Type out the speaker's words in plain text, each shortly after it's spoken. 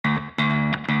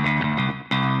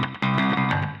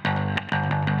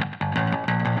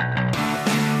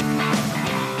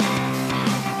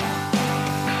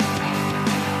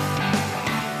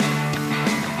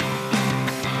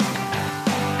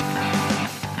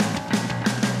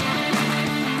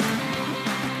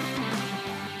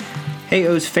Hey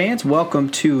O's fans, welcome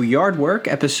to Yard Work,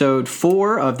 episode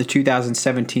 4 of the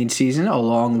 2017 season,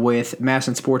 along with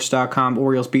MASNsports.com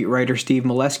Orioles beat writer Steve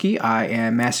Molesky. I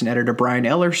am MASN editor Brian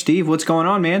Eller. Steve, what's going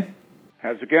on, man?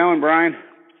 How's it going, Brian?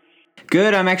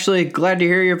 Good. I'm actually glad to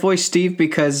hear your voice, Steve,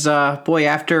 because,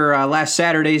 after last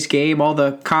Saturday's game, all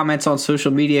the comments on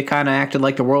social media kind of acted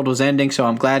like the world was ending, so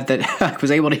I'm glad that I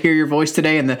was able to hear your voice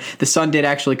today, and the sun did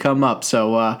actually come up,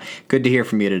 so good to hear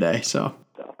from you today. So.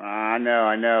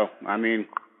 I know. I mean,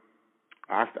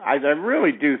 I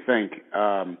really do think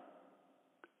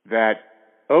that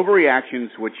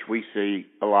overreactions, which we see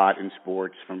a lot in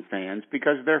sports from fans,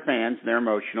 because they're fans, they're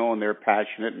emotional, and they're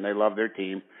passionate, and they love their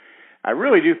team. I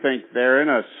really do think they're in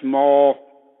a small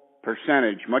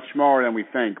percentage, much smaller than we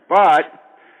think. But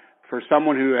for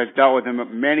someone who has dealt with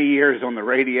them many years on the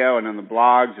radio and on the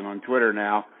blogs and on Twitter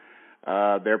now,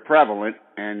 they're prevalent,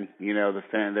 and there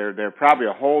are probably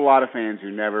a whole lot of fans who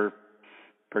never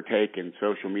partake in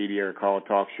social media or call a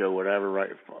talk show, whatever,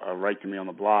 write to me on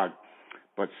the blog,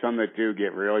 but some that do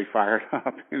get really fired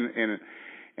up.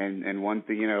 And one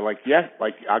thing,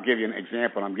 I'll give you an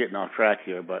example. I'm getting off track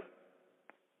here, but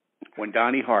when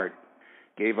Donnie Hart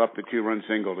gave up the 2-run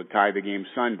single to tie the game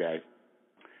Sunday,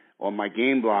 on my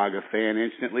game blog, a fan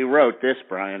instantly wrote this,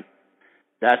 Brian: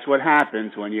 "That's what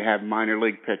happens when you have minor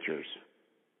league pitchers."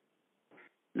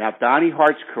 Now, Donnie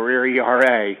Hart's career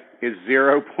ERA is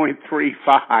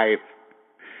 0.35.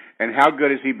 And how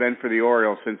good has he been for the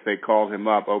Orioles since they called him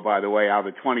up, oh, by the way, out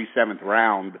of the 27th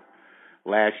round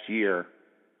last year?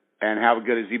 And how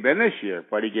good has he been this year?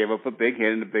 But he gave up a big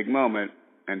hit in a big moment,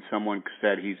 and someone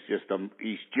said he's just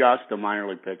a minor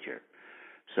league pitcher.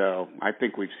 So I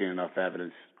think we've seen enough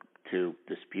evidence to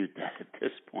dispute that at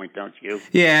this point, don't you?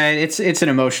 Yeah, it's an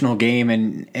emotional game,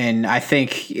 and I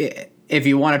think if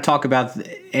you want to talk about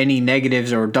any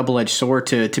negatives or double-edged sword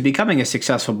to becoming a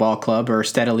successful ball club or a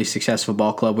steadily successful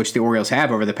ball club, which the Orioles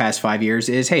have over the past 5 years,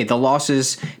 is, hey, the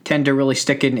losses tend to really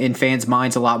stick in fans'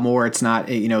 minds a lot more. It's not,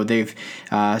 they've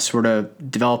sort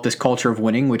of developed this culture of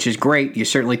winning, which is great. You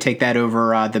certainly take that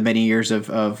over the many years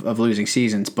of losing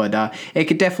seasons, but it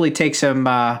could definitely take some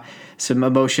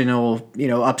emotional,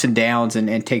 ups and downs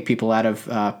and take people out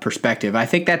of perspective. I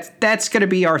think that's going to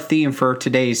be our theme for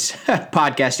today's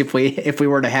podcast if we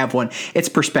were to have one. It's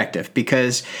perspective,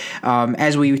 because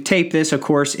as we tape this, of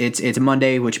course, it's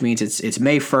Monday, which means it's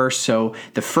May 1st. So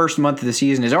the first month of the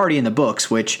season is already in the books,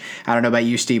 which I don't know about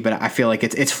you, Steve, but I feel like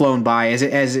it's flown by as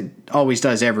it always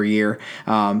does every year.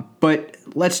 But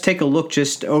let's take a look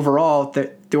just overall.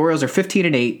 The Orioles are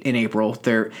 15-8 in April.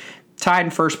 They're tied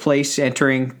in first place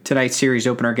entering tonight's series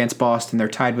opener against Boston. They're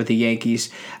tied with the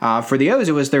Yankees. For the O's,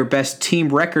 it was their best team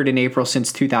record in April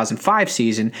since 2005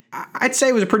 season. I'd say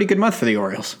it was a pretty good month for the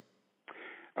Orioles.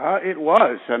 It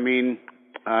was. I mean,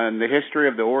 in the history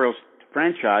of the Orioles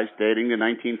franchise, dating to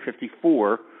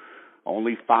 1954,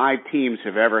 only 5 teams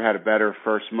have ever had a better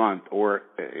first month, or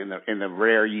in the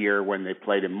rare year when they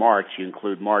played in March, you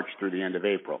include March through the end of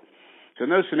April. So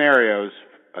in those scenarios,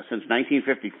 since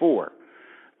 1954,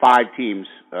 5 teams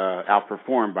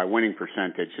outperformed by winning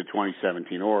percentage the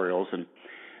 2017 Orioles, and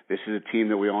this is a team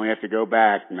that we only have to go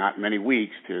back not many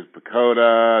weeks to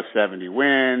PECOTA, 70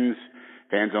 wins.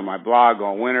 Fans on my blog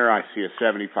all winter, I see a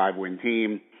 75-win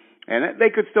team, and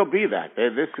they could still be that.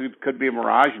 This could be a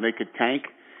mirage, and they could tank,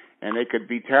 and they could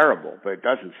be terrible, but it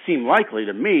doesn't seem likely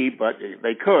to me, but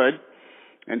they could,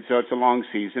 and so it's a long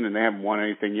season, and they haven't won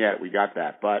anything yet. We got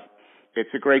that, but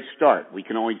it's a great start. We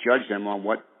can only judge them on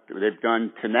what they've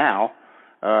done to now,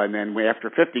 and then after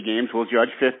 50 games, we'll judge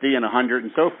 50 and 100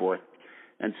 and so forth.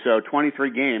 And so 23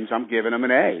 games, I'm giving them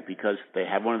an A, because they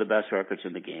have one of the best records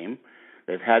in the game.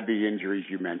 They've had the injuries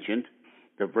you mentioned.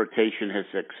 The rotation has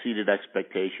exceeded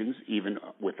expectations, even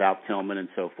without Tillman and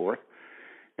so forth.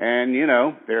 And,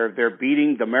 they're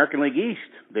beating the American League East.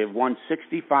 They've won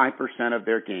 65% of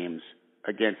their games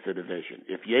against the division.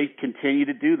 If they continue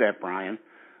to do that, Brian,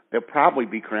 they'll probably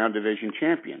be crowned division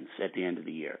champions at the end of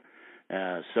the year.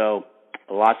 So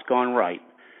a lot's gone right.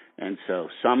 And so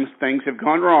some things have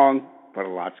gone wrong, but a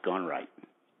lot's gone right.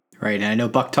 Right. And I know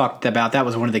Buck talked about that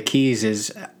was one of the keys,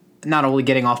 is not only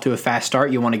getting off to a fast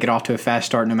start. You want to get off to a fast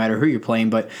start no matter who you're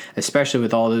playing, but especially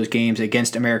with all those games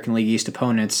against American League East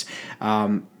opponents,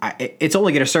 it's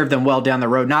only going to serve them well down the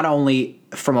road, not only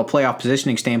from a playoff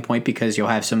positioning standpoint, because you'll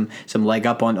have some leg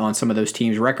up on some of those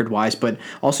teams record-wise, but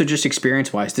also just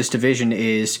experience-wise. This division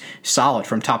is solid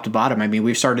from top to bottom. I mean,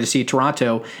 we've started to see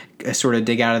Toronto sort of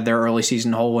dig out of their early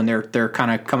season hole, and they're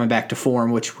kind of coming back to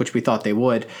form, which we thought they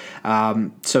would.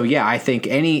 So, yeah, I think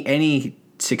any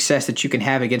success that you can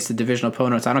have against the divisional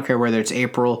opponents, I don't care whether it's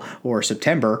April or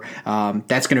September,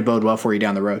 that's going to bode well for you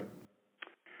down the road.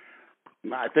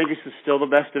 I think this is still the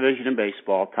best division in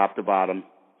baseball, top to bottom,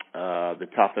 the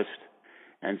toughest.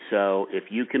 And so if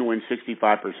you can win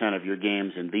 65% of your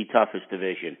games in the toughest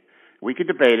division, we could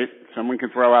debate it. Someone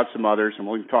can throw out some others, and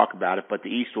we can talk about it, but the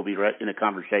East will be right in a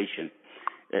conversation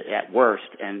at worst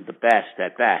and the best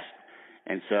at best.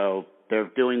 And so they're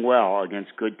doing well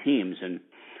against good teams, and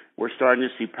we're starting to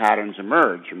see patterns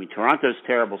emerge. I mean, Toronto's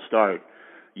terrible start,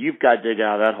 you've got to dig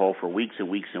out of that hole for weeks and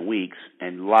weeks and weeks,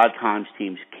 and a lot of times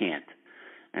teams can't.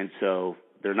 And so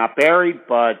they're not buried,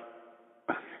 but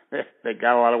they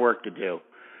got a lot of work to do.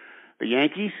 The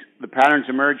Yankees, the patterns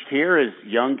emerged here as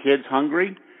young kids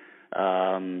hungry.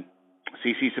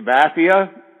 CC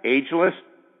Sabathia, ageless,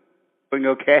 doing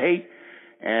okay,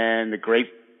 and the great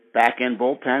back-end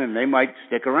bullpen, and they might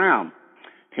stick around.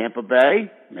 Tampa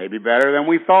Bay, maybe better than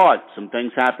we thought. Some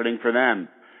things happening for them.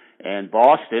 And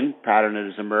Boston, pattern that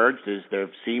has emerged is they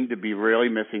seem to be really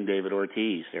missing David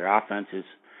Ortiz. Their offense is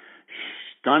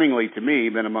stunningly, to me,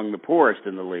 been among the poorest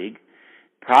in the league.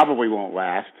 Probably won't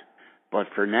last. But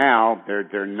for now,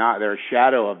 they're not. They're a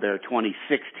shadow of their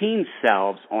 2016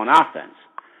 selves on offense.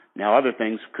 Now, other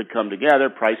things could come together.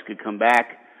 Price could come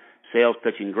back. Sales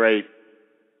pitching great.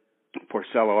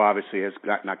 Porcello obviously has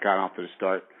not gotten off to the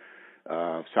start.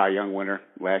 Cy Young winner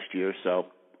last year, so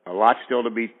a lot still to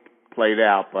be played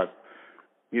out. But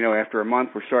you know, after a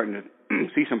month, we're starting to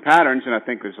see some patterns, and I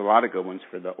think there's a lot of good ones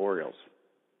for the Orioles.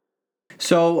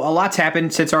 So a lot's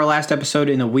happened since our last episode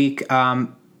in the week.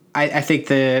 I think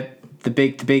the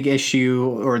big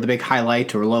issue, or the big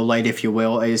highlight or low light, if you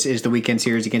will, is the weekend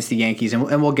series against the Yankees,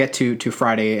 and we'll get to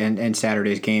Friday and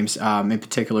Saturday's games in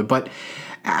particular. But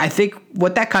I think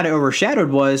what that kind of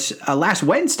overshadowed was last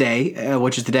Wednesday,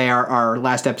 which is the day our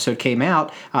last episode came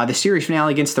out, the series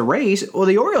finale against the Rays. Well,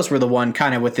 the Orioles were the one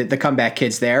kind of with the comeback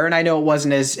kids there, and I know it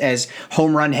wasn't as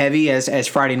home run heavy as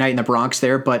Friday night in the Bronx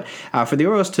there, but for the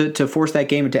Orioles to force that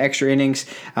game into extra innings,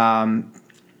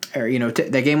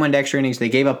 that game went to extra innings. They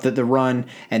gave up the run,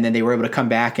 and then they were able to come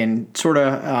back and sort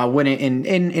of win it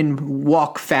in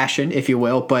walk fashion, if you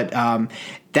will. But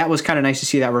that was kind of nice to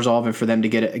see that resolve and for them to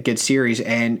get a good series.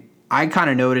 And I kind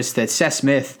of noticed that Seth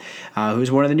Smith, who's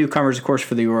one of the newcomers, of course,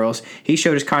 for the Orioles, he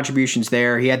showed his contributions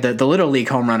there. He had the Little League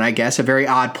home run, I guess, a very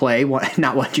odd play,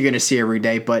 not what you're going to see every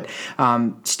day. But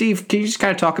Steve, can you just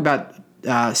kind of talk about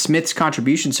Smith's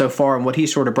contribution so far and what he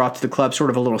sort of brought to the club,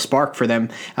 sort of a little spark for them?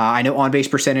 I know on-base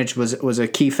percentage was a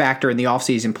key factor in the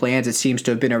offseason plans. It seems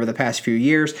to have been over the past few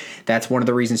years. That's one of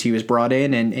the reasons he was brought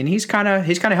in, and he's kind of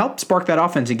helped spark that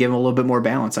offense and give him a little bit more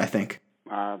balance, I think.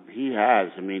 He has.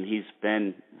 I mean, he's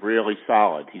been really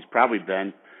solid. He's probably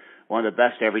been one of the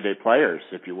best everyday players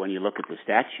when you look at the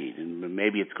stat sheet. And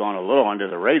maybe it's gone a little under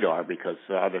the radar because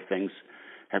other things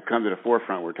have come to the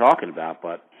forefront we're talking about,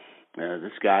 but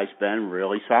this guy's been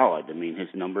really solid. I mean, his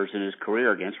numbers in his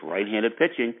career against right-handed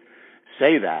pitching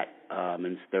say that,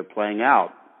 and they're playing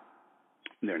out.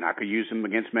 They're not going to use him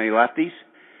against many lefties.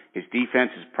 His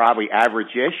defense is probably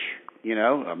average-ish,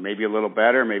 maybe a little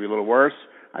better, maybe a little worse.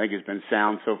 I think it's been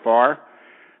sound so far.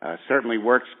 Certainly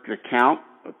works the count,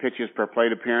 pitches per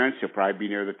plate appearance. He'll probably be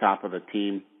near the top of the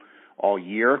team all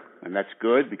year, and that's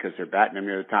good because they're batting him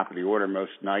near the top of the order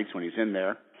most nights when he's in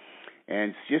there.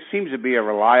 And just seems to be a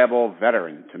reliable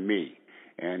veteran to me.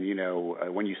 And,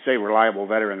 when you say reliable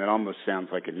veteran, that almost sounds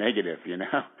like a negative,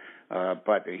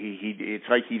 but it's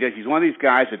like he's one of these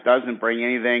guys that doesn't bring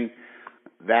anything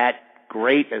that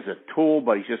great as a tool,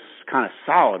 but he's just kind of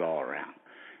solid all around.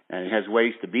 And he has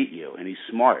ways to beat you, and he's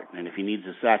smart. And if he needs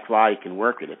a sac fly, he can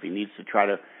work it. If he needs to try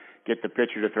to get the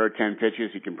pitcher to throw 10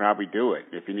 pitches, he can probably do it.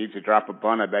 If he needs to drop a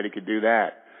bunt, I bet he could do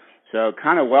that. So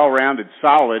kind of well-rounded,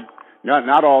 solid.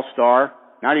 Not all-star,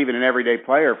 not even an everyday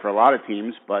player for a lot of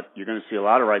teams, but you're going to see a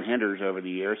lot of right-handers over the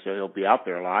years, so he'll be out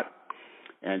there a lot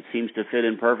and seems to fit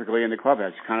in perfectly in the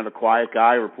clubhouse. He's kind of a quiet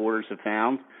guy, reporters have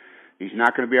found. He's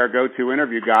not going to be our go-to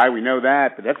interview guy. We know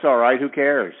that, but that's all right. Who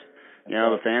cares?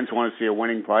 The fans want to see a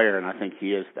winning player, and I think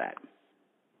he is that.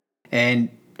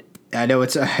 And I know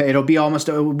it'll be almost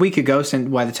a week ago since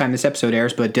by the time this episode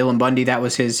airs, but Dylan Bundy, that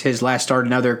was his last start.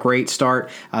 Another great start,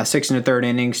 6 1/3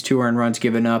 innings, 2 earned runs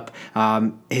given up.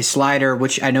 His slider,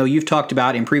 which I know you've talked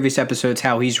about in previous episodes,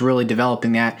 how he's really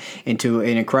developing that into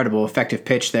an incredible effective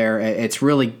pitch there. It's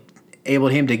really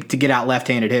enabled him to get out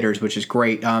left-handed hitters, which is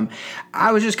great.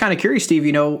 I was just kind of curious, Steve,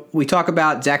 we talk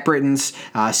about Zach Britton's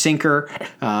sinker,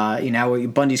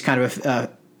 Bundy's kind of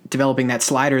developing that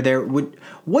slider there.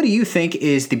 What do you think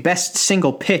is the best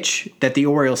single pitch that the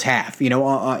Orioles have?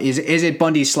 Is it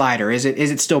Bundy's slider? Is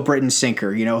it still Britton's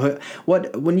sinker?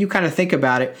 When you kind of think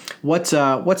about it, what's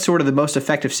sort of the most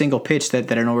effective single pitch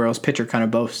that an Orioles pitcher kind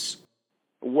of boasts?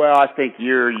 Well, I think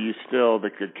you still the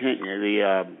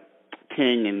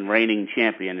king and reigning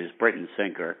champion is Britton's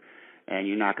sinker, and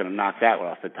you're not going to knock that one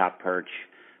off the top perch,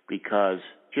 because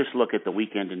just look at the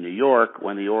weekend in New York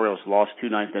when the Orioles lost 2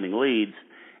 ninth-inning leads,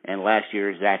 and last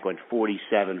year Zach went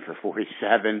 47 for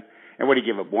 47. And what did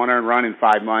he give up, 1 earned run in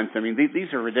 5 months? I mean,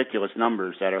 these are ridiculous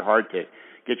numbers that are hard to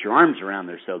get your arms around.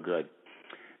 They're so good.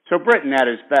 So Britton at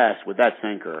his best with that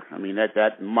sinker, I mean,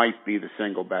 that might be the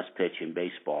single best pitch in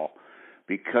baseball,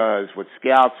 because what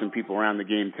scouts and people around the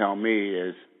game tell me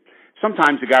is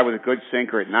sometimes a guy with a good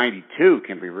sinker at 92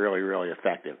 can be really, really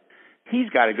effective. He's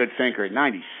got a good sinker at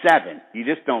 97. You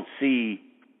just don't see,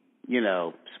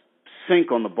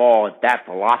 sink on the ball at that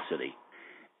velocity.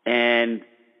 And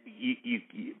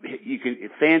you can,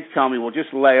 fans tell me, well,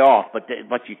 just lay off, but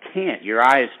you can't. Your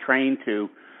eye is trained to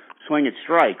swing at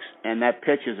strikes, and that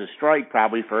pitch is a strike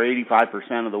probably for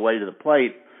 85% of the way to the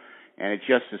plate, and it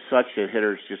just is such that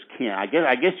hitters just can't. I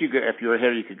guess you could, if you're a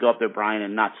hitter, you could go up there, Brian,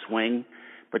 and not swing,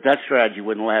 but that strategy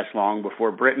wouldn't last long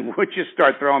before Britton would just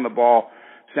start throwing the ball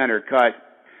center cut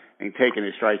and taking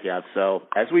his strikeouts. So,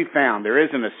 as we found, there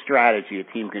isn't a strategy a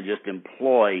team can just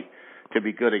employ to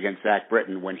be good against Zach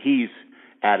Britton when he's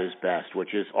at his best,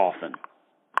 which is often.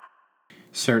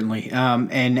 Certainly.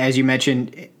 And as you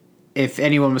mentioned, if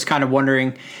anyone was kind of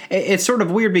wondering, it's sort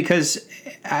of weird because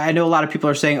I know a lot of people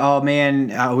are saying, oh,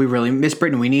 man, we really miss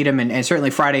Britton. We need him. And certainly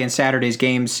Friday and Saturday's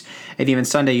games, and even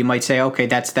Sunday, you might say, okay,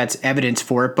 that's evidence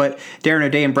for it. But Darren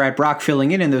O'Day and Brad Brock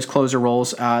filling in those closer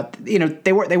roles,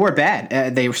 they weren't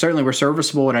bad. They certainly were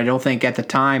serviceable. And I don't think at the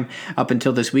time, up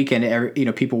until this weekend,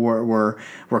 people were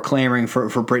clamoring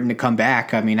for Britton to come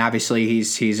back. I mean, obviously,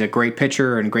 he's a great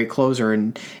pitcher and a great closer,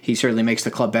 and he certainly makes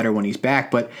the club better when he's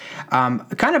back. But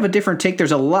kind of a different take.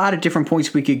 There's a lot of different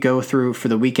points we could go through for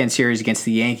the weekend series against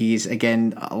the Yankees.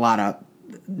 Again, a lot of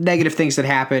negative things that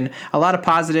happen, a lot of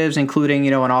positives, including,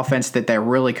 an offense that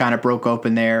really kind of broke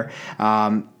open there.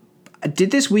 Did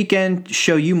this weekend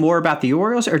show you more about the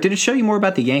Orioles, or did it show you more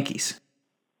about the Yankees?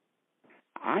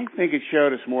 I think it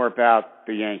showed us more about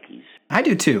the Yankees. I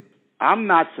do too. I'm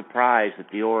not surprised that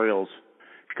the Orioles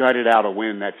gutted out a win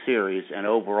in that series, and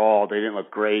overall they didn't look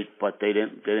great, but they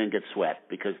didn't get swept,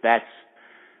 because that's,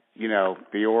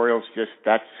 the Orioles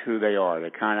that's who they are. They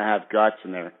kind of have guts,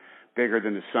 and they're bigger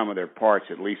than the sum of their parts,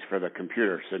 at least for the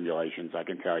computer simulations, I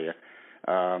can tell you.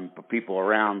 But people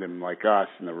around them, like us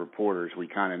and the reporters, we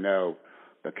kind of know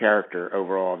the character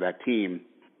overall of that team,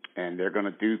 and they're going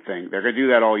to do things. They're going to do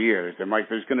that all year.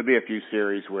 There's going to be a few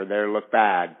series where they look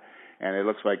bad, and it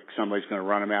looks like somebody's going to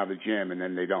run them out of the gym, and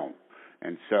then they don't.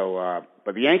 And so,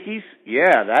 but the Yankees,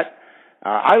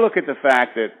 I look at the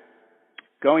fact that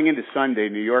going into Sunday,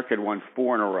 New York had won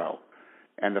 4 in a row.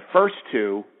 And the first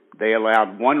 2, they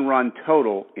allowed 1 run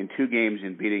total in 2 games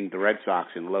in beating the Red Sox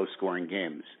in low-scoring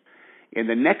games. In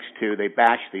the next 2, they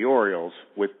bashed the Orioles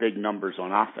with big numbers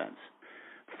on offense.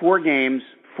 4 games,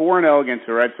 4-0 against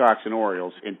the Red Sox and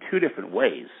Orioles in 2 different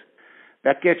ways.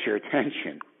 That gets your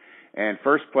attention. And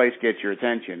first place gets your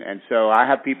attention. And so I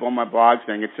have people on my blog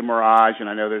saying it's a mirage, and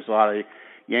I know there's a lot of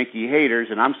Yankee haters,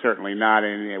 and I'm certainly not.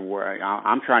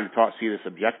 I'm trying to see this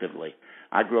objectively.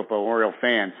 I grew up an Oriole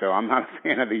fan, so I'm not a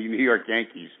fan of the New York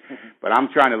Yankees. But I'm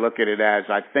trying to look at it as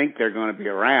I think they're going to be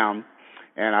around.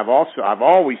 And I've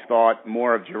always thought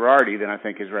more of Girardi than I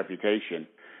think his reputation.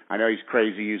 I know he's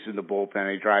crazy using the bullpen.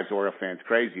 He drives Oriole fans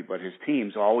crazy, but his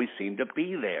teams always seem to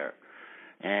be there.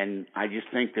 And I just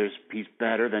think he's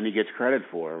better than he gets credit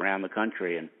for around the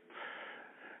country. And,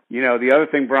 the other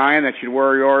thing, Brian, that should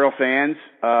worry Oriole fans,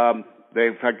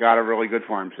 they've got a really good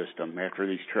farm system after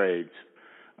these trades,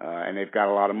 and they've got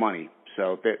a lot of money.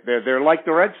 So they're like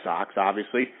the Red Sox,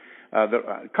 obviously.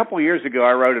 A couple of years ago,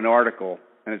 I wrote an article,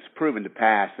 and it's proven to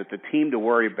pass, that the team to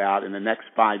worry about in the next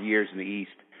 5 years in the East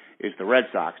is the Red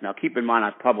Sox. Now, keep in mind,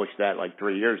 I published that like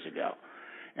 3 years ago.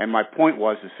 And my point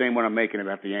was the same one I'm making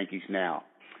about the Yankees now.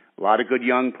 A lot of good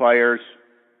young players,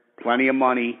 plenty of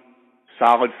money,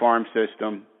 solid farm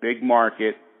system, big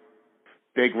market,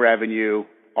 big revenue,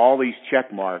 all these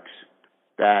check marks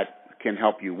that can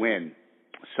help you win.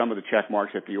 Some of the check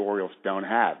marks that the Orioles don't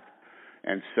have.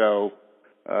 And so,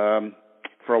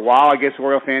 for a while, I guess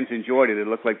Oriole fans enjoyed it. It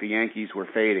looked like the Yankees were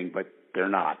fading, but they're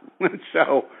not.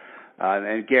 So,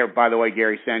 by the way,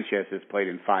 Gary Sanchez has played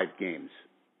in 5 games.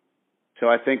 So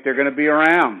I think they're going to be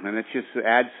around, and it just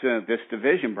adds this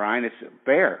division, Brian. It's a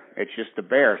bear. It's just a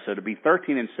bear. So to be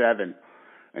 13-7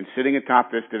 and sitting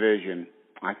atop this division,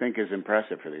 I think is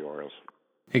impressive for the Orioles.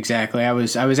 Exactly. I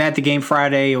was at the game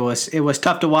Friday. It was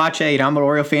tough to watch. Hey, I'm an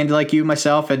Oriole fan like you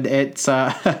myself, and it's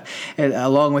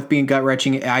along with being gut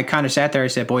wrenching. I kind of sat there. I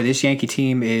said, "Boy, this Yankee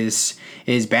team is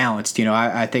balanced."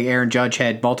 I think Aaron Judge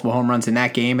had multiple home runs in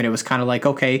that game, and it was kind of like,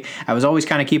 okay. I was always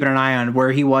kind of keeping an eye on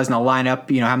where he was in the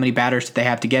lineup. How many batters did they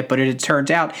have to get? But it turns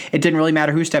out it didn't really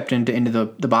matter who stepped into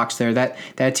the box there.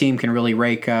 That team can really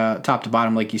rake top to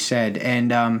bottom, like you said,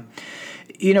 and.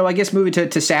 I guess moving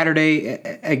to Saturday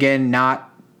again, not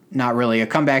really a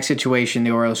comeback situation. The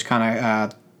Orioles kind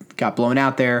of got blown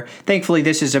out there. Thankfully,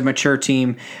 this is a mature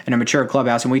team and a mature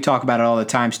clubhouse, and we talk about it all the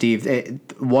time, Steve.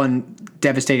 One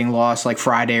devastating loss like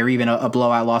Friday or even a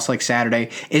blowout loss like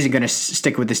Saturday isn't going to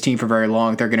stick with this team for very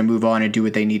long. They're going to move on and do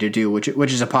what they need to do, which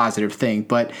is a positive thing.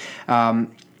 But,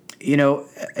 Ubaldo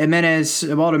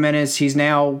Jimenez, he's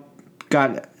now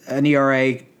got an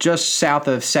ERA just south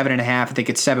of 7.5. I think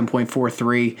it's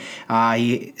 7.43.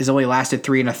 He has only lasted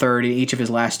 3 1/3 in each of his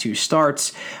last 2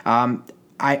 starts.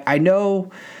 I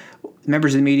know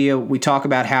members of the media, we talk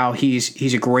about how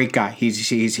he's a great guy.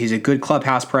 He's a good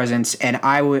clubhouse presence, and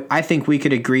I think we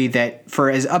could agree that for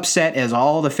as upset as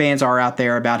all the fans are out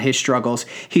there about his struggles,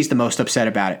 he's the most upset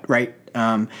about it, right?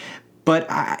 But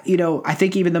I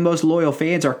think even the most loyal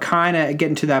fans are kind of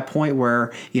getting to that point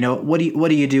where what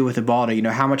do you do with Ubaldo?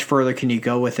 How much further can you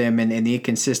go with him and the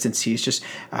inconsistency? It's just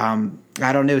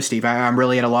I don't know, Steve. I'm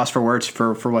really at a loss for words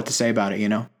for what to say about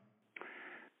it.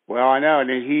 Well, I know, and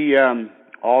he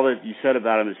all that you said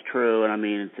about him is true, and I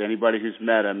mean, to anybody who's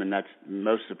met him, and that's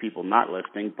most of the people not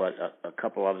listening, but a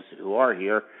couple of us who are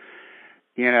here,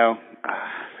 there's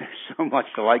so much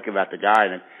to like about the guy,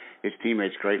 and his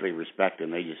teammates greatly respect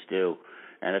him. They just do.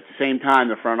 And at the same time,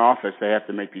 the front office, they have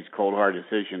to make these cold, hard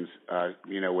decisions,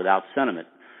 without sentiment.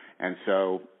 And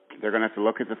so they're going to have to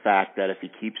look at the fact that if he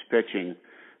keeps pitching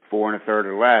 4 1/3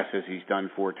 or less, as he's done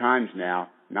 4 times now,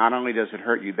 not only does it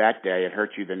hurt you that day, it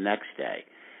hurts you the next day.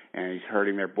 And he's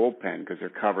hurting their bullpen because they're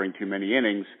covering too many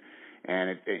innings.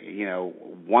 And,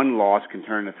 one loss can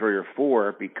turn to 3 or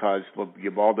 4 because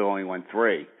Ubaldo only went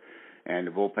 3. And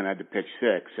the bullpen had to pitch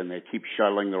 6, and they keep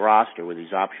shuttling the roster with these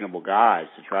optionable guys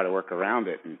to try to work around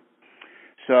it. And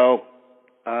so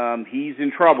he's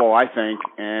in trouble, I think,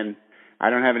 and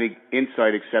I don't have any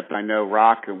insight except I know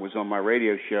Rock was on my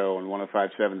radio show on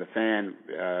 105.7 The Fan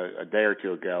a day or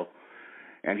two ago,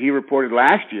 and he reported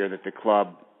last year that the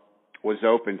club was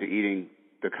open to eating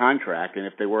the contract, and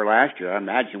if they were last year, I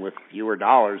imagine with fewer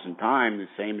dollars and time, the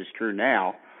same is true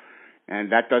now.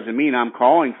 And that doesn't mean I'm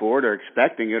calling for it or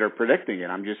expecting it or predicting it.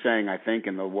 I'm just saying I think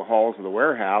in the halls of the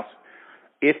warehouse,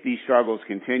 if these struggles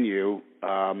continue,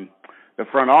 the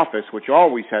front office, which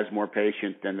always has more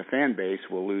patience than the fan base,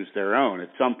 will lose their own at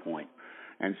some point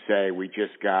and say, we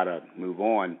just got to move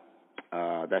on.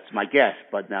 That's my guess.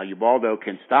 But now Ubaldo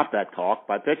can stop that talk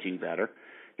by pitching better.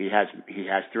 He has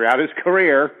throughout his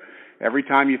career. Every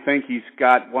time you think he's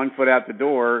got one foot out the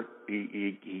door,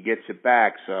 he gets it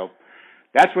back. So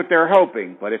that's what they're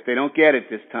hoping, but if they don't get it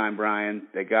this time, Brian,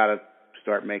 they got to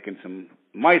start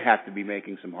might have to be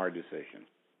making some hard decisions.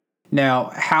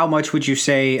 Now, how much would you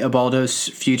say Ubaldo's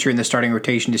future in the starting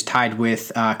rotation is tied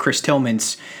with Chris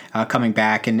Tillman's coming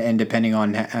back and depending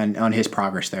on his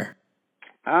progress there?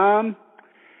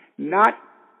 Not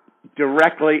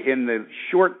directly in the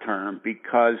short term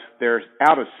because they're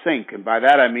out of sync, and by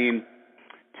that I mean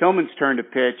Tillman's turn to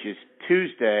pitch is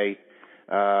Tuesday.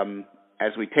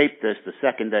 As we tape this, the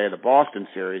second day of the Boston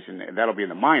series, and that'll be in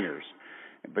the minors.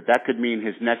 But that could mean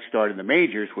his next start in the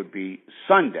majors would be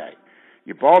Sunday.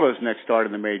 Ubaldo's next start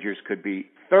in the majors could be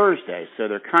Thursday, so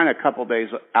they're kind of a couple days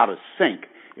out of sync.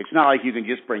 It's not like you can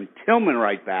just bring Tillman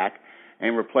right back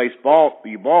and replace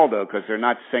Ubaldo because they're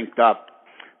not synced up.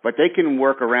 But they can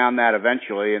work around that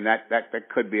eventually, and that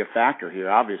could be a factor here,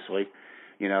 obviously.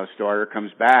 Starter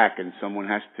comes back and someone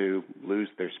has to lose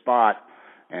their spot.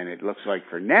 And it looks like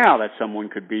for now that someone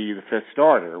could be the 5th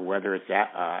starter, whether it's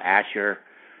Asher,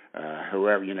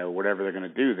 whoever, whatever they're going to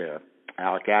do there.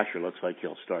 Alec Asher looks like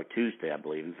he'll start Tuesday, I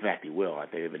believe. In fact, he will. I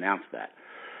think they've announced that.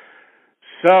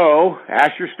 So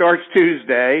Asher starts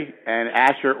Tuesday, and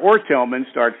Asher or Tillman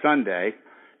starts Sunday.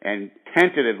 And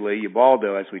tentatively,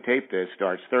 Ubaldo, as we tape this,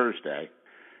 starts Thursday.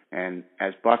 And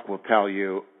as Buck will tell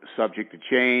you, subject to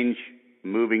change,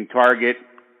 moving target,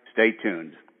 stay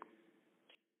tuned.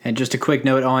 And just a quick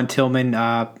note on Tillman,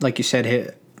 like you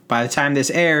said, by the time this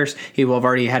airs, he will have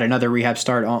already had another rehab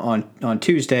start on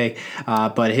Tuesday.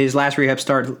 But his last rehab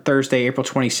start Thursday, April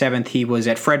 27th, he was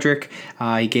at Frederick.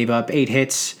 He gave up 8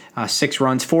 hits, 6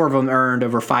 runs, 4 of them earned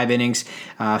over 5 innings.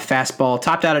 Fastball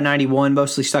topped out at 91,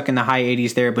 mostly stuck in the high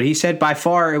 80s there. But he said by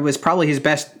far it was probably his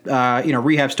best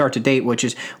rehab start to date, which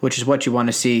is what you want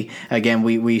to see. Again,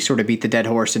 we sort of beat the dead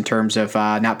horse in terms of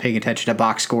not paying attention to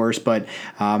box scores, but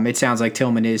it sounds like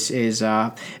Tillman is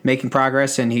making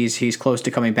progress, and he's close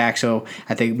to coming back. So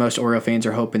I think most Oriole fans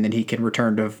are hoping that he can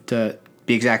return to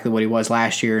be exactly what he was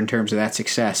last year in terms of that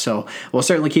success. So we'll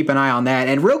certainly keep an eye on that.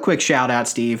 And real quick shout out,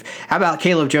 Steve, how about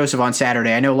Caleb Joseph on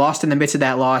Saturday? I know lost in the midst of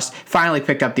that loss, finally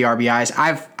picked up the RBIs.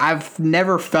 I've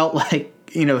never felt like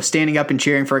standing up and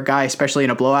cheering for a guy, especially in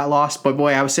a blowout loss. But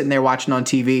boy, I was sitting there watching on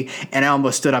TV, and I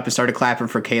almost stood up and started clapping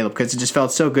for Caleb because it just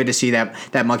felt so good to see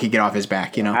that monkey get off his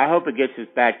back. I hope it gets his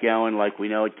back going like we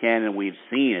know it can, and we've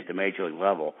seen at the major league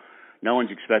level. No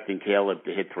one's expecting Caleb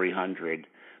to hit 300,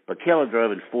 but Caleb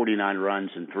drove in 49 runs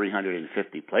and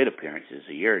 350 plate appearances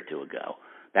a year or two ago.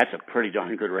 That's a pretty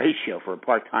darn good ratio for a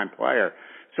part-time player.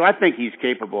 So I think he's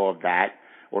capable of that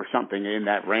or something in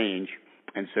that range.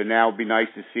 And so now it'll be nice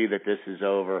to see that this is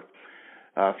over.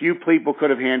 A few people could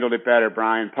have handled it better,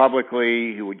 Brian,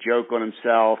 publicly. He would joke on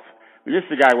himself. I mean, this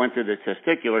is the guy who went through the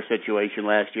testicular situation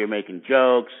last year, making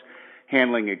jokes,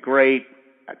 handling it great,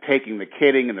 taking the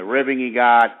kidding and the ribbing he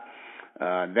got.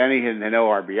 Then he had no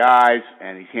RBIs,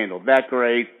 and he's handled that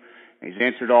great. He's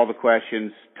answered all the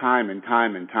questions time and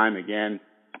time and time again.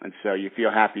 And so you feel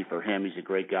happy for him. He's a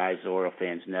great guy, as the Oriole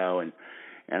fans know. And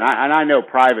I know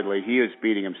privately he was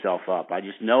beating himself up. I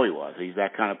just know he was. He's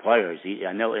that kind of player.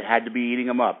 I know it had to be eating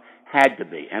him up. Had to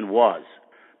be, and was,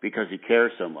 because he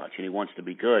cares so much and he wants to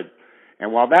be good.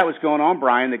 And while that was going on,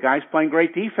 Brian, the guy's playing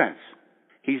great defense.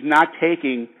 He's not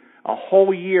taking a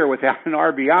whole year without an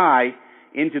RBI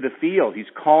into the field. He's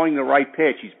calling the right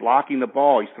pitch. He's blocking the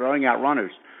ball. He's throwing out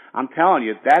runners. I'm telling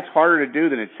you, that's harder to do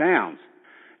than it sounds.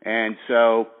 And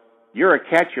so you're a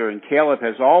catcher, and Caleb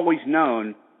has always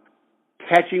known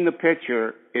catching the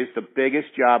pitcher is the biggest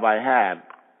job I have,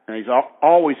 and he's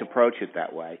always approached it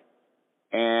that way.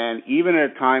 And even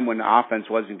at a time when the offense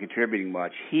wasn't contributing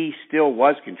much, he still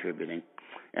was contributing.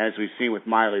 As we've seen with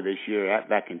Miley this year,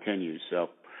 that continues. So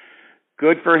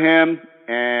good for him,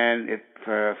 and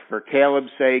for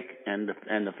Caleb's sake, and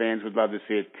the fans would love to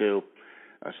see it too.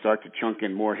 Start to chunk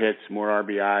in more hits, more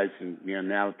RBIs, and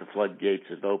now that the floodgates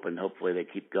have opened, hopefully they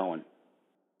keep going.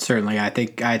 Certainly, I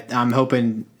think I'm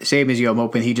hoping, same as you, I'm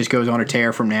hoping he just goes on a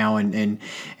tear from now, and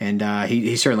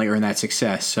he certainly earned that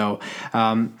success. So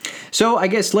I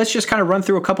guess let's just kind of run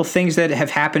through a couple things that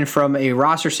have happened from a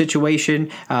roster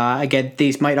situation. Again,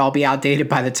 these might all be outdated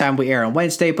by the time we air on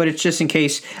Wednesday, but it's just in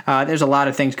case there's a lot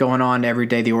of things going on every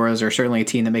day. The Orioles are certainly a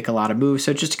team that make a lot of moves.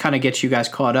 So just to kind of get you guys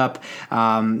caught up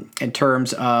in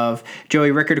terms of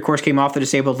Joey Rickard, of course, came off the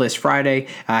disabled list Friday.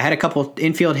 Had a couple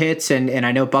infield hits, and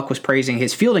I know Buck was praising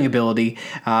his fielding ability,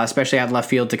 especially out left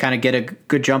field, to kind of get a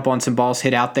good jump on some balls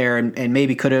hit out there, and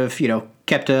maybe could have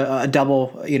kept a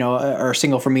double, or a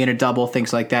single for me and a double,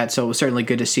 things like that. So it was certainly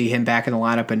good to see him back in the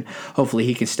lineup, and hopefully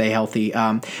he can stay healthy.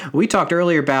 We talked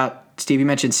earlier about, Steve, you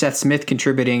mentioned Seth Smith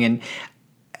contributing, and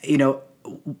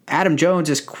Adam Jones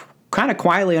is kind of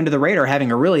quietly under the radar,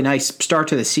 having a really nice start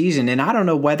to the season. And I don't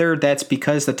know whether that's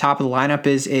because the top of the lineup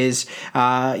is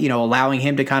allowing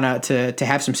him to kind of to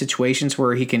have some situations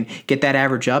where he can get that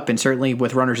average up, and certainly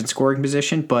with runners in scoring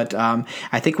position. But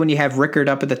I think when you have Rickard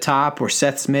up at the top, or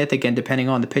Seth Smith, again, depending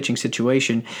on the pitching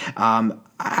situation, I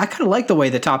kind of like the way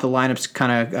the top of the lineup's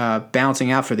kind of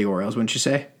balancing out for the Orioles, wouldn't you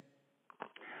say?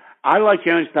 I like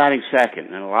Jones batting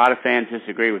second, and a lot of fans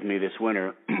disagree with me this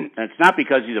winter. And it's not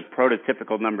because he's a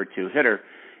prototypical number 2 hitter.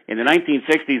 In the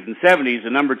 1960s and 70s, the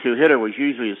number 2 hitter was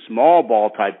usually a small ball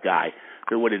type guy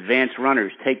who would advance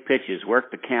runners, take pitches,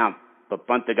 work the count, but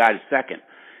bunt the guy to second.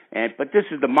 But this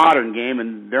is the modern game,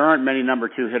 and there aren't many number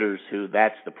 2 hitters who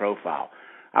that's the profile.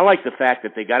 I like the fact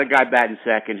that they got a guy batting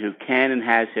second who can and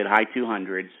has hit high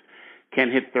 200s,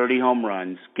 can hit 30 home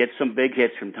runs, get some big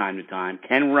hits from time to time,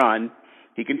 can run.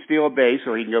 He can steal a base,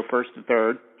 or he can go first to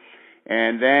third,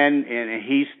 and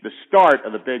he's the start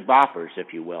of the big boppers, if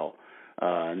you will.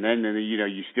 And then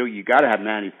you got to have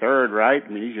Manny third, right? I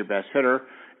mean, he's your best hitter,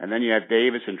 and then you have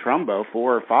Davis and Trumbo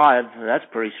 4 or 5. That's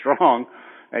pretty strong,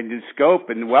 and then Scope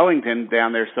and Wellington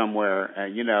down there somewhere.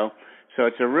 So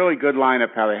it's a really good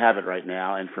lineup how they have it right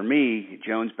now. And for me,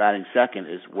 Jones batting second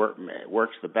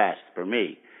works the best for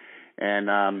me,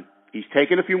 and he's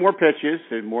taken a few more pitches,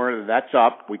 and more that's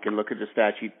up. We can look at the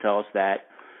stat sheet to tell us that.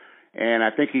 And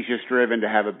I think he's just driven to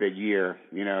have a big year.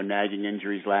 Nagging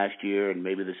injuries last year, and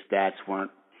maybe the stats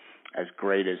weren't as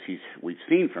great as we've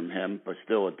seen from him, but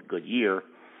still a good year.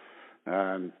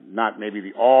 Not maybe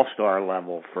the all-star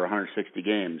level for 160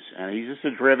 games. And he's just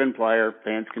a driven player.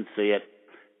 Fans can see it.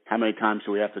 how many times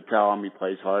do we have to tell him he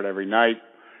plays hard every night?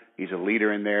 He's a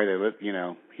leader in there.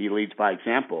 He leads by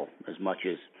example as much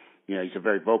as, he's a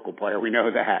very vocal player. We know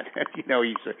that.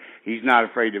 He's not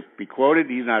afraid to be quoted.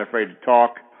 He's not afraid to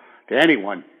talk to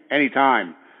anyone,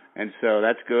 anytime. And so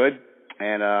that's good.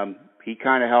 And he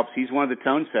kind of helps. He's one of the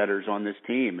tone setters on this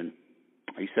team, and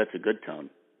he sets a good tone.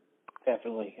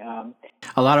 Definitely.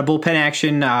 A lot of bullpen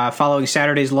action following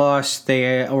Saturday's loss.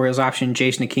 The Orioles optioned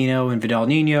Jason Aquino and Vidal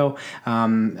Nino.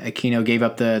 Aquino gave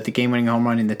up the game-winning home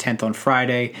run in the 10th on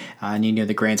Friday. Nino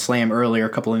the grand slam earlier, a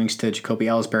couple innings to Jacoby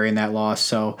Ellsbury in that loss.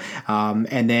 So,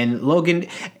 and then Logan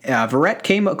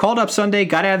Verrett called up Sunday,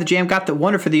 got out of the jam, got the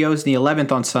wonder for the O's in the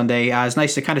 11th on Sunday. It's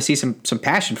nice to kind of see some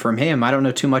passion from him. I don't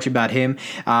know too much about him,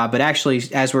 but actually,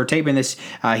 as we're taping this,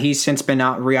 he's since been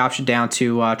re-optioned down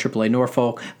to AAA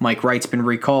Norfolk. Mike Wright's been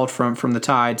recalled from the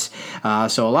Tides.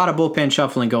 So a lot of bullpen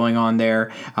shuffling going on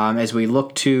there as we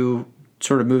look to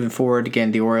sort of moving forward.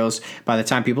 Again, the Orioles, by the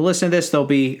time people listen to this, they'll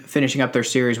be finishing up their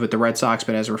series with the Red Sox,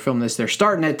 but as we're filming this, they're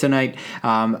starting it tonight.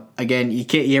 Again,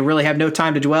 you really have no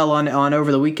time to dwell on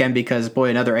over the weekend because, boy,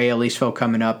 another AL East foe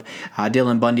coming up.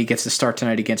 Dylan Bundy gets the start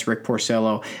tonight against Rick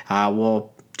Porcello.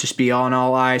 We'll just be on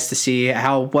all eyes to see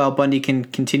how well Bundy can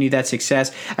continue that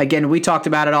success. Again, we talked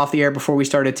about it off the air before we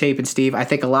started taping, Steve. I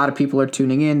think a lot of people are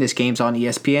tuning in. This game's on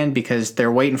ESPN because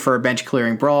they're waiting for a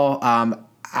bench-clearing brawl.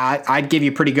 I'd give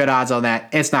you pretty good odds on that.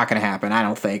 It's not going to happen, I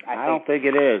don't think. I don't think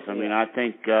it is. I mean, I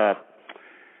think, that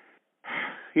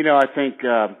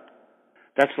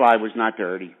slide was not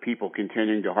dirty. People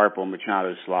continuing to harp on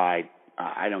Machado's slide,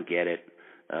 I don't get it.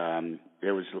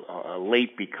 It was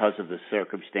late because of the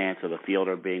circumstance of the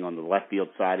fielder being on the left field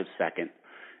side of second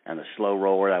and the slow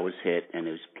roller that was hit, and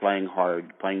it was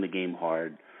playing the game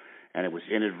hard, and it was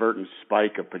inadvertent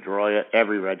spike of Pedroia.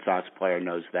 Every Red Sox player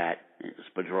knows that,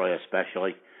 Pedroia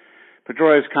especially.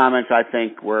 Pedroia's comments, I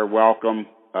think, were welcome,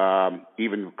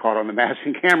 even caught on the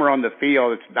Madison camera on the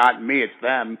field. It's not me, it's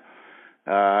them.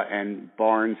 And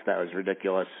Barnes, that was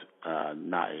ridiculous,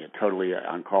 not totally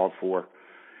uncalled for.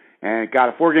 And it got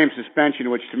a 4-game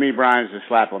suspension, which to me, Brian, is a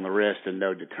slap on the wrist and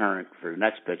no deterrent for the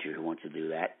next pitcher who wants to do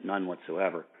that. None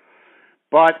whatsoever.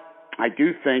 But I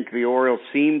do think the Orioles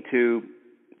seemed to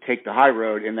take the high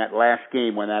road in that last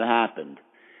game when that happened.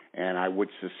 And I would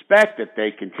suspect that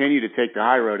they continue to take the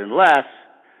high road unless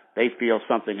they feel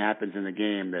something happens in the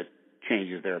game that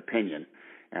changes their opinion.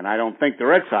 And I don't think the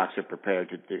Red Sox are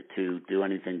prepared to do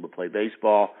anything but play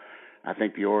baseball. I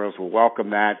think the Orioles will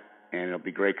welcome that, and it'll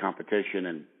be great competition.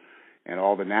 And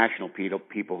all the national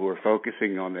people who are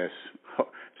focusing on this,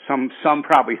 some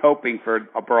probably hoping for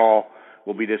a brawl,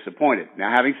 will be disappointed.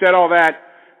 Now, having said all that,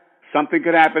 something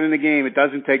could happen in the game. It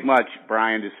doesn't take much,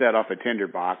 Brian, to set off a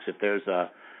tinderbox if there's a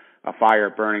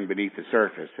fire burning beneath the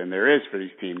surface, and there is for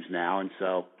these teams now. And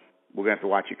so we're going to have to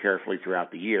watch it carefully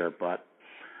throughout the year. But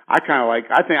I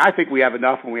think we have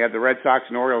enough when we have the Red Sox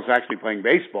and Orioles actually playing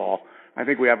baseball. I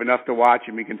think we have enough to watch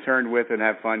and be concerned with and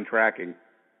have fun tracking.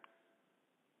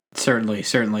 Certainly.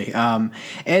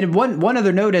 And one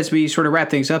other note as we sort of wrap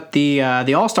things up, the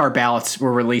All-Star ballots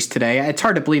were released today. It's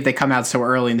hard to believe they come out so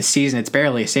early in the season. It's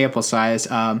barely a sample size.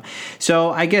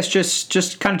 So I guess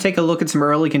just kind of take a look at some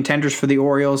early contenders for the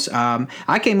Orioles.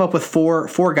 I came up with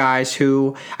four guys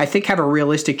who I think have a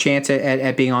realistic chance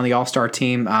at being on the All-Star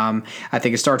team. I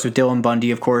think it starts with Dylan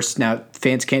Bundy, of course. Now,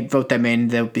 fans can't vote them in.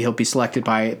 He'll be selected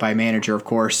by manager, of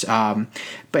course.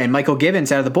 And Michael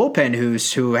Givens out of the bullpen,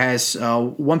 who has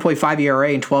 1.5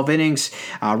 ERA in 12 innings.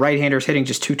 Right-handers hitting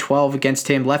just .212 against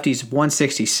him. Lefties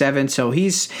 167. So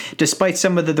he's, despite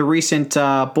some of the recent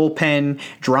bullpen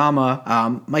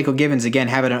drama, Michael Givens again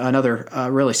having another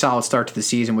really solid start to the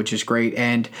season, which is great.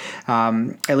 And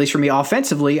at least for me,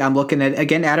 offensively, I'm looking at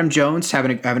again Adam Jones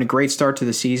having a great start to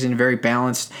the season, very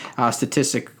balanced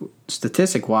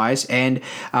statistic-wise, and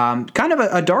kind of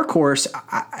a dark horse.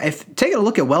 If taking a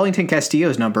look at Wellington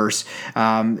Castillo's numbers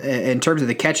in terms of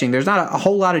the catching, there's not a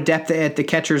whole lot of depth at the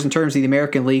catchers in terms of the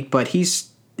American League, but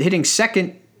he's hitting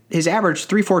second. His average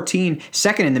 .314,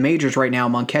 second in the majors right now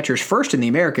among catchers, first in the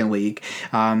American League.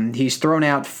 He's thrown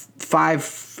out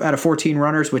 5 out of 14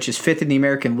 runners, which is fifth in the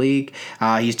American League.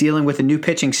 He's dealing with a new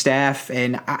pitching staff,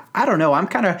 and I don't know. I'm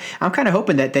kind of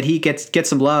hoping that he gets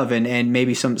some love and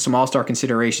maybe some All-Star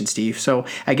consideration, Steve. So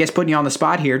I guess putting you on the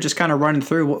spot here, just kind of running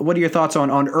through. What are your thoughts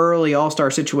on early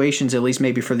All-Star situations, at least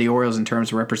maybe for the Orioles in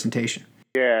terms of representation?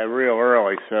 Yeah, real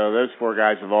early. So those four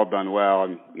guys have all done well,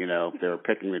 and if they were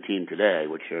picking the team today,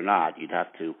 which they're not, you'd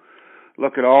have to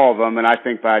look at all of them. And I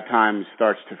think by the time it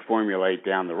starts to formulate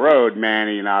down the road,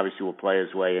 Manny and obviously will play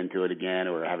his way into it again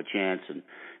or have a chance, and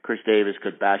Chris Davis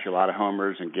could bash a lot of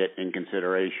homers and get in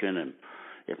consideration, and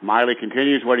if Miley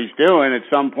continues what he's doing, at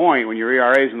some point when your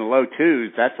ERA is in the low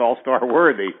twos, that's all-star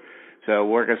worthy. So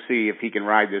we're going to see if he can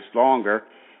ride this longer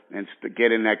and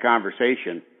get in that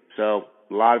conversation. So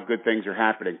a lot of good things are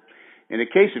happening. In the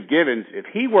case of Givens, if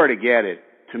he were to get it,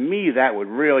 to me that would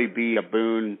really be a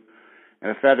boon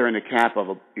and a feather in the cap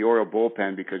of the Oriole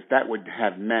bullpen, because that would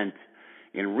have meant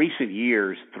in recent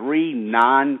years 3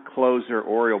 non-closer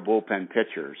Oriole bullpen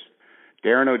pitchers,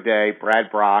 Darren O'Day,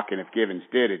 Brad Brock, and if Givens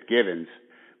did it, Givens,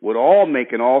 would all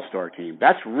make an all-star team.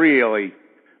 That's really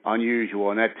unusual,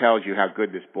 and that tells you how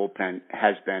good this bullpen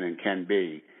has been and can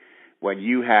be when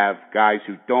you have guys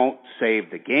who don't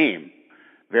save the game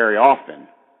very often,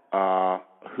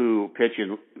 who pitch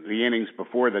in the innings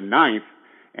before the ninth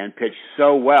and pitch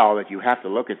so well that you have to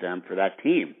look at them for that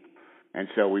team. And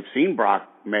so we've seen Brock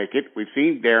make it, we've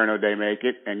seen Darren O'Day make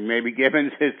it, and maybe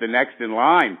Givens is the next in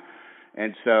line.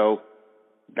 And so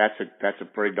that's a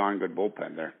pretty darn good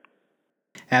bullpen there.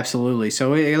 Absolutely.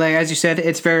 So, like, as you said,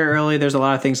 it's very early. There's a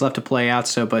lot of things left to play out.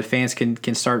 So, but fans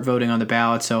can start voting on the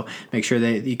ballot. So, make sure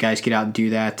that you guys get out and do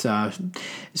that.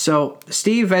 So,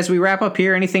 Steve, as we wrap up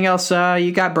here, anything else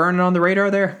you got burning on the radar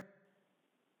there?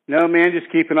 No, man, just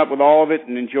keeping up with all of it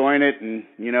and enjoying it, and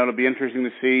it'll be interesting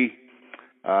to see.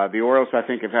 The Orioles, I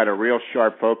think, have had a real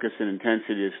sharp focus and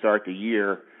intensity to start the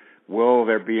year. Will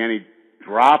there be any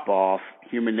drop-off,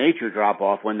 human nature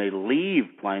drop-off, when they leave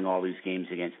playing all these games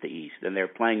against the East and they're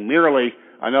playing merely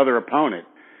another opponent?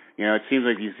 It seems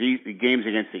like these games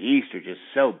against the East are just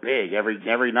so big.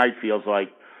 Every night feels like,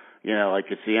 like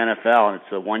it's the NFL and it's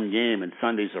the one game and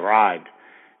Sunday's arrived.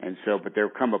 And so, but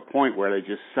there'll come a point where they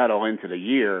just settle into the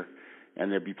year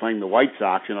and they'll be playing the White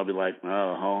Sox and they'll be like,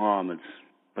 oh, hold on,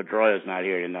 Pedroia's not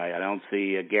here tonight. I don't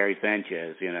see Gary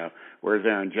Sanchez, where's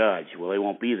Aaron Judge? Well, they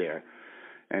won't be there.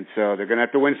 And so they're going to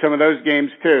have to win some of those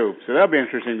games too. So that'll be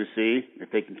interesting to see if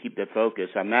they can keep that focus.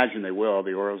 I imagine they will.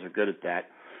 The Orioles are good at that.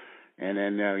 And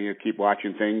then keep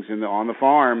watching things on the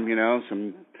farm.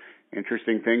 Some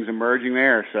interesting things emerging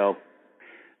there. So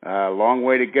long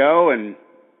way to go, and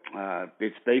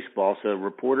it's baseball. So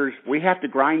reporters, we have to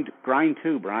grind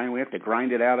too, Brian. We have to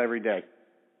grind it out every day.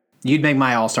 You'd make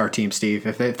my all-star team, Steve.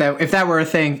 If that were a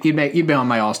thing, you'd be on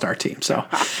my all-star team. So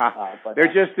there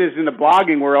just is, in the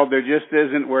blogging world, there just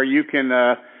isn't where you can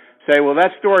say, well,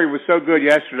 that story was so good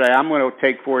yesterday, I'm going to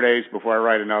take 4 days before I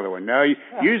write another one. No,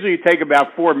 usually you take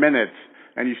about 4 minutes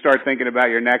and you start thinking about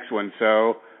your next one.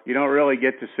 So you don't really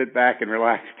get to sit back and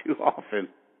relax too often.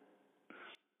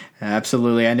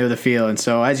 Absolutely, I know the feeling.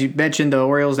 So as you mentioned, the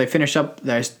Orioles, they finish up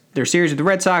their series with the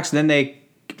Red Sox, and then they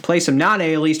play some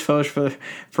non-AL East foes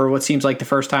for what seems like the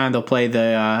first time. They'll play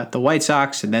the White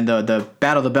Sox, and then the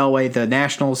Battle of the Beltway, the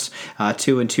Nationals,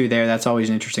 2-2 there. That's always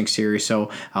an interesting series, so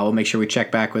we'll make sure we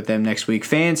check back with them next week.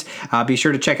 Fans, be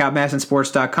sure to check out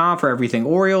MASNsports.com for everything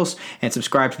Orioles, and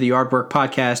subscribe to the Yardwork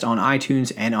Podcast on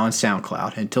iTunes and on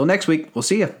SoundCloud. Until next week, we'll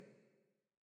see you.